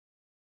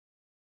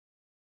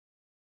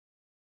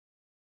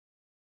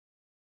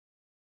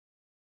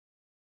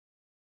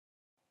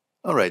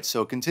Alright,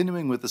 so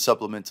continuing with the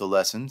supplemental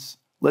lessons,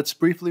 let's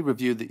briefly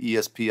review the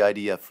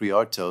ESP-IDF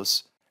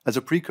FreeRTOS as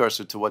a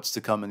precursor to what's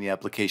to come in the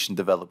application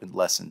development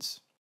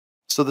lessons.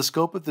 So the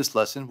scope of this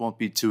lesson won't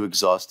be too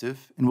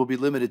exhaustive and will be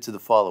limited to the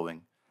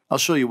following. I'll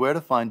show you where to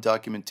find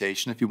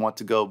documentation if you want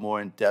to go more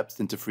in depth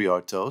into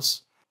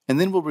FreeRTOS, and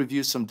then we'll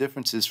review some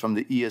differences from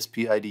the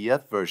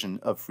ESP-IDF version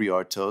of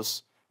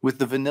FreeRTOS with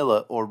the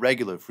vanilla or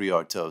regular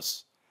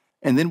FreeRTOS.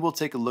 And then we'll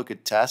take a look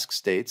at task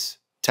states,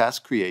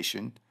 task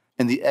creation,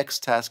 and the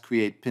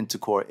XTaskCreate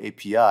pin-to-core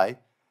API,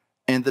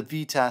 and the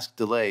vTask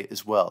delay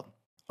as well.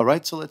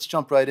 Alright, so let's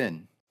jump right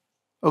in.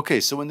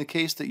 Okay, so in the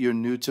case that you're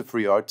new to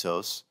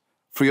FreeRTOS,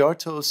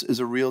 FreeRTOS is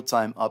a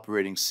real-time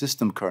operating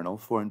system kernel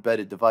for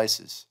embedded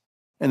devices.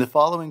 And the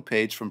following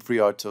page from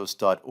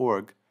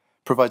freertos.org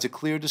provides a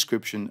clear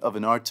description of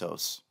an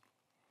RTOS.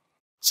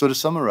 So to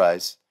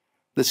summarize,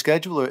 the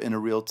scheduler in a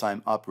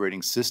real-time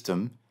operating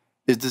system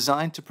is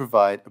designed to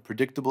provide a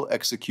predictable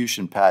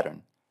execution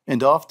pattern,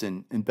 and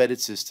often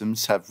embedded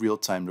systems have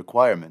real-time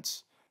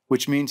requirements,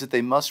 which means that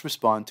they must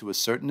respond to a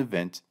certain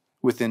event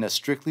within a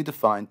strictly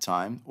defined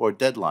time or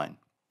deadline.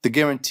 The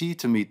guarantee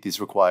to meet these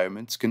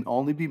requirements can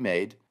only be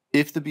made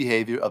if the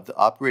behavior of the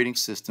operating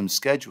system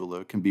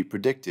scheduler can be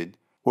predicted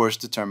or is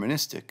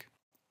deterministic.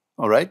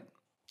 Alright,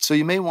 so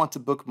you may want to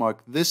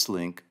bookmark this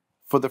link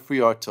for the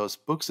FreeRTOS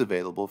books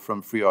available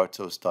from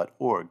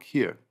freertos.org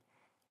here.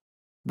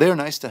 They are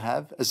nice to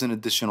have as an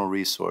additional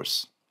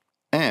resource.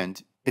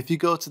 And if you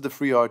go to the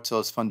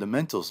FreeRTOS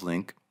Fundamentals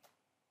link,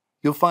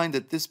 you'll find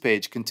that this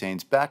page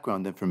contains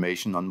background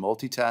information on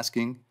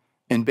multitasking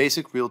and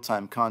basic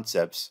real-time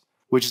concepts,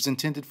 which is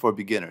intended for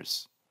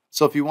beginners.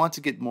 So if you want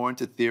to get more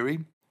into theory,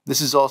 this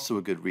is also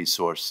a good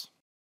resource.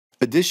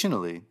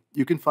 Additionally,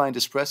 you can find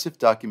expressive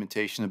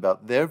documentation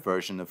about their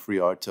version of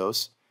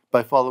FreeRTOS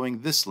by following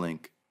this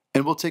link,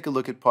 and we'll take a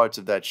look at parts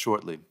of that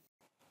shortly.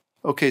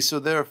 Okay, so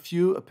there are a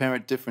few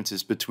apparent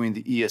differences between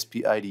the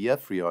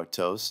ESP-IDF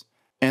FreeRTOS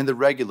and the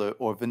regular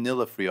or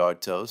vanilla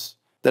FreeRTOS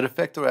that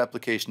affect our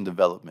application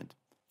development.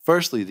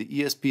 Firstly, the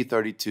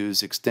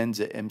ESP32's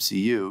Extensa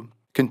MCU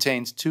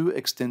contains 2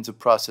 Extensa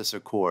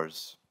processor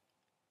cores,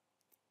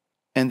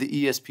 and the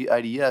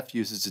ESP-IDF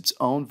uses its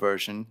own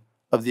version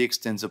of the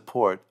Extensa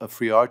port of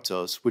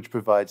FreeRTOS, which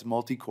provides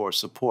multi-core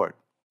support.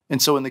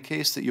 And so in the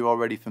case that you're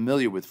already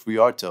familiar with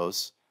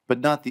FreeRTOS,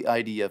 but not the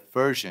IDF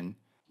version,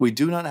 we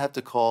do not have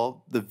to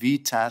call the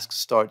vTask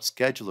Start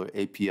Scheduler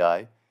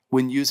API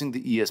when using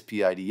the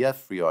ESP-IDF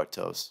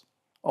FreeRTOS.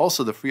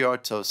 Also, the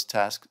FreeRTOS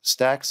task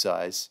stack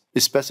size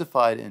is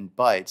specified in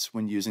bytes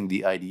when using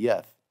the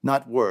IDF,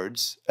 not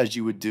words, as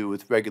you would do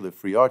with regular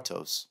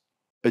FreeRTOS.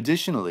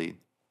 Additionally,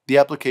 the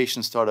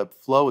application startup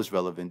flow is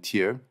relevant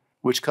here,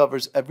 which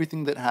covers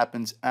everything that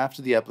happens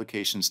after the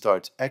application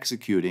starts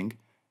executing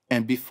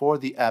and before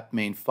the app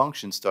main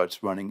function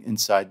starts running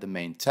inside the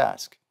main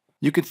task.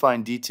 You can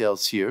find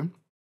details here,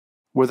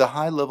 where the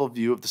high-level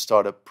view of the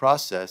startup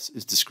process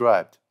is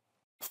described.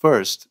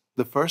 First,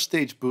 the first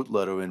stage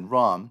bootloader in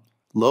ROM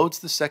loads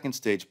the second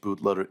stage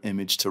bootloader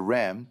image to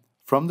RAM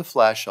from the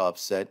flash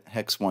offset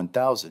hex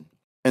 1000.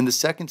 In the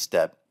second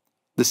step,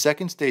 the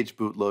second stage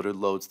bootloader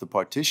loads the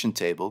partition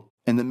table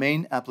and the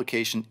main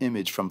application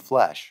image from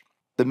flash.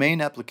 The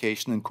main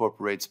application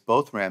incorporates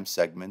both RAM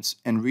segments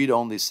and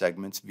read-only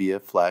segments via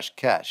flash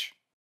cache.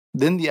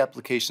 Then the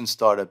application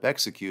startup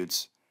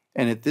executes,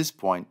 and at this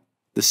point,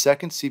 the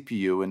second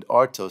CPU and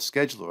RTOS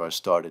scheduler are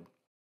started.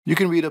 You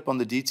can read up on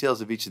the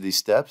details of each of these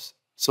steps,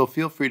 so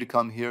feel free to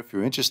come here if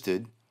you're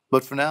interested,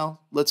 but for now,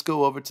 let's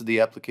go over to the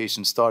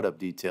application startup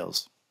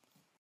details.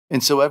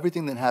 And so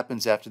everything that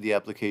happens after the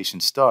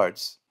application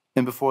starts,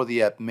 and before the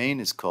app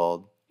main is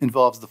called,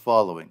 involves the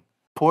following: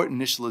 port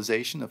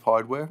initialization of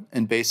hardware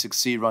and basic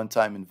C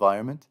runtime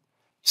environment,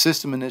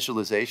 system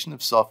initialization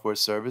of software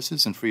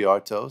services in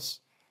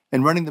FreeRTOS,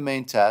 and running the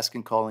main task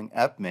and calling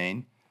app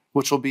main,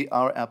 which will be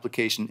our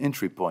application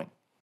entry point.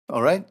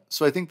 Alright,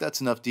 so I think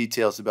that's enough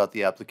details about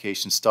the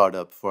application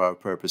startup for our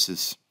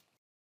purposes.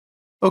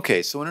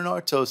 Okay, so in an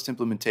RTOS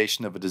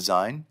implementation of a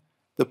design,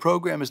 the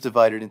program is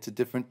divided into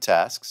different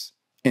tasks,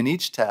 and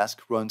each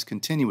task runs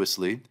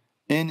continuously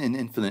in an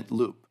infinite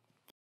loop.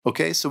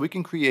 Okay, so we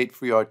can create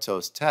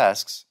FreeRTOS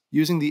tasks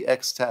using the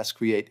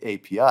XTaskCreate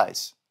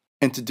APIs.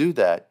 And to do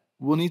that,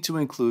 we'll need to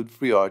include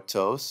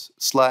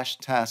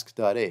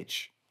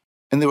FreeRTOS/task.h.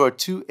 And there are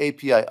 2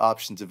 API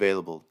options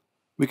available.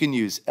 We can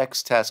use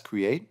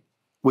XTaskCreate,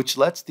 which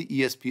lets the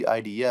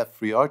ESP-IDF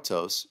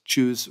FreeRTOS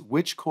choose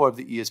which core of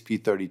the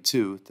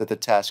ESP32 that the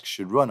task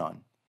should run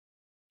on.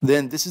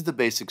 Then this is the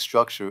basic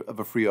structure of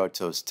a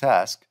FreeRTOS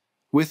task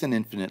with an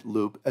infinite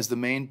loop as the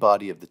main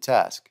body of the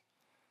task.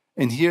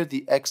 And here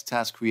the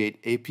XTaskCreate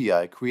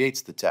API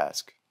creates the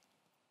task.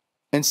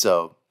 And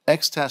so,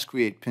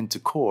 XTaskCreate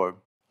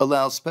pin-to-core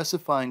allows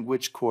specifying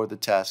which core the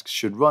task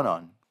should run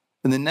on.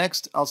 And then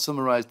next, I'll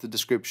summarize the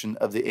description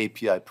of the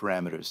API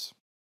parameters.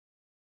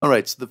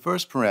 Alright, so the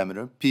first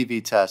parameter,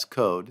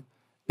 pvTaskCode,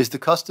 is the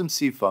custom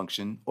C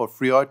function or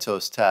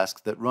FreeRTOS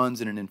task that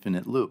runs in an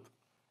infinite loop.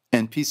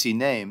 And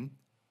PCName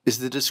is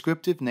the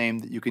descriptive name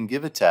that you can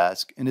give a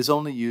task and is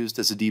only used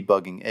as a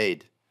debugging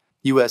aid.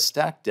 US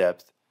stack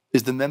depth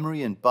is the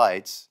memory in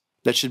bytes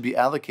that should be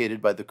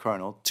allocated by the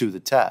kernel to the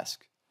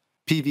task.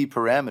 PV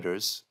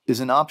parameters is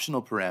an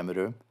optional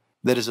parameter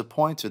that is a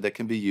pointer that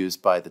can be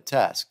used by the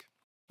task.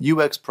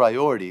 UX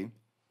priority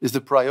is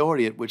the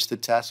priority at which the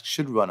task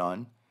should run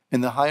on,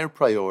 and the higher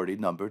priority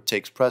number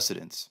takes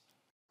precedence.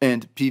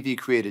 And PV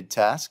created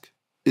task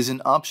is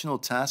an optional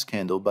task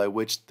handle by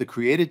which the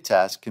created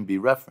task can be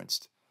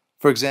referenced.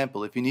 For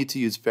example, if you need to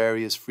use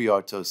various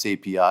FreeRTOS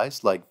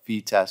APIs like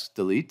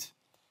vtaskdelete,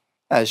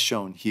 as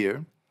shown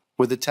here,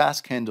 where the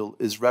task handle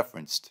is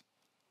referenced.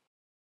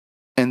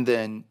 And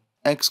then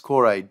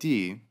xcore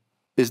ID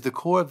is the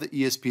core of the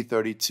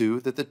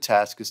ESP32 that the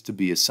task is to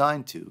be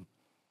assigned to,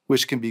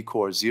 which can be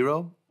core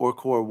 0 or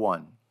core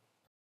 1.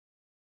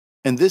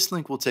 And this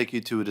link will take you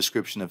to a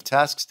description of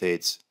task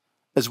states,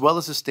 as well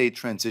as a state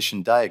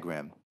transition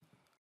diagram.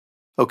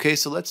 Okay,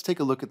 so let's take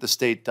a look at the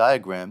state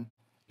diagram,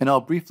 and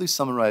I'll briefly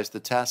summarize the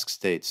task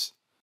states.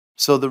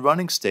 So the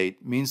running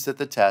state means that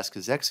the task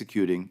is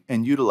executing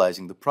and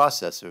utilizing the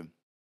processor,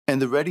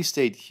 and the ready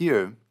state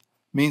here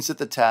means that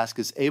the task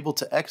is able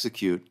to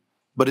execute,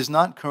 but is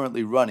not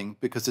currently running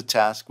because a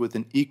task with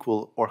an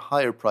equal or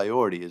higher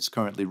priority is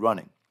currently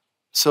running.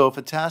 So if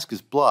a task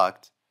is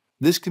blocked,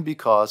 this can be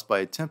caused by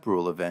a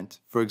temporal event,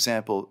 for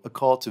example, a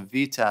call to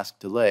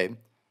vtaskdelay,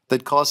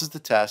 that causes the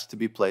task to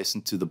be placed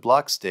into the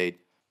block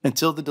state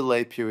until the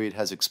delay period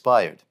has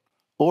expired.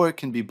 Or it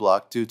can be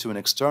blocked due to an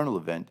external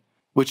event,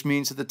 which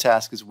means that the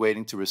task is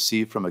waiting to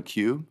receive from a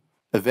queue,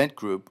 event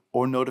group,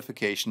 or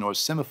notification or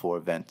semaphore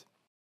event.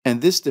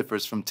 And this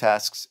differs from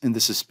tasks in the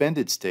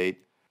suspended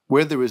state,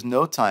 where there is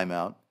no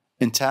timeout,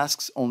 and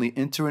tasks only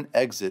enter and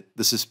exit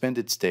the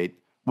suspended state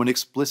when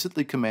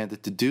explicitly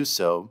commanded to do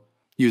so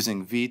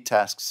using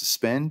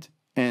vtasksuspend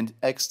and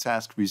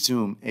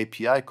xtaskresume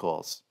API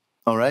calls.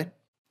 Alright?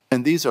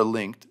 And these are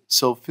linked,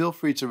 so feel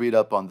free to read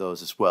up on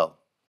those as well.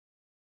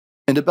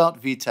 And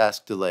about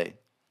vtaskdelay.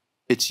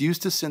 It's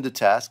used to send a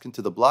task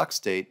into the block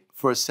state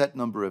for a set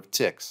number of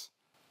ticks.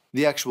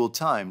 The actual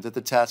time that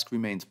the task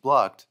remains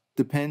blocked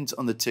depends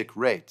on the tick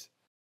rate,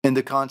 and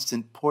the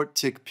constant port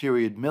tick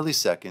period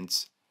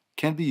milliseconds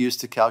can be used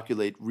to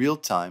calculate real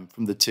time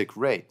from the tick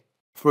rate.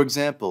 For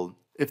example,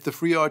 if the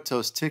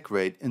FreeRTOS tick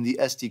rate in the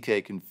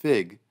SDK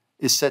config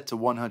is set to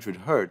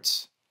 100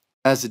 Hz,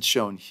 as it's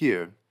shown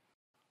here,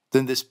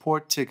 then this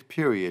port tick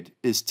period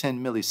is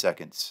 10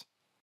 milliseconds.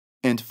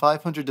 And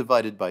 500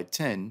 divided by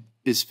 10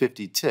 is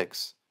 50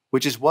 ticks,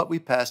 which is what we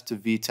passed to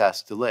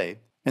vtaskdelay,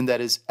 and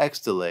that is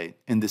xdelay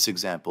in this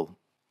example.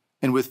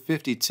 And with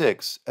 50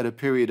 ticks at a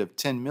period of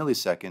 10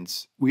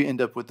 milliseconds, we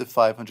end up with the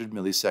 500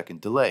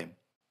 millisecond delay.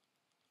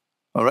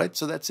 Alright,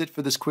 so that's it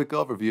for this quick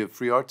overview of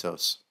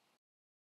FreeRTOS.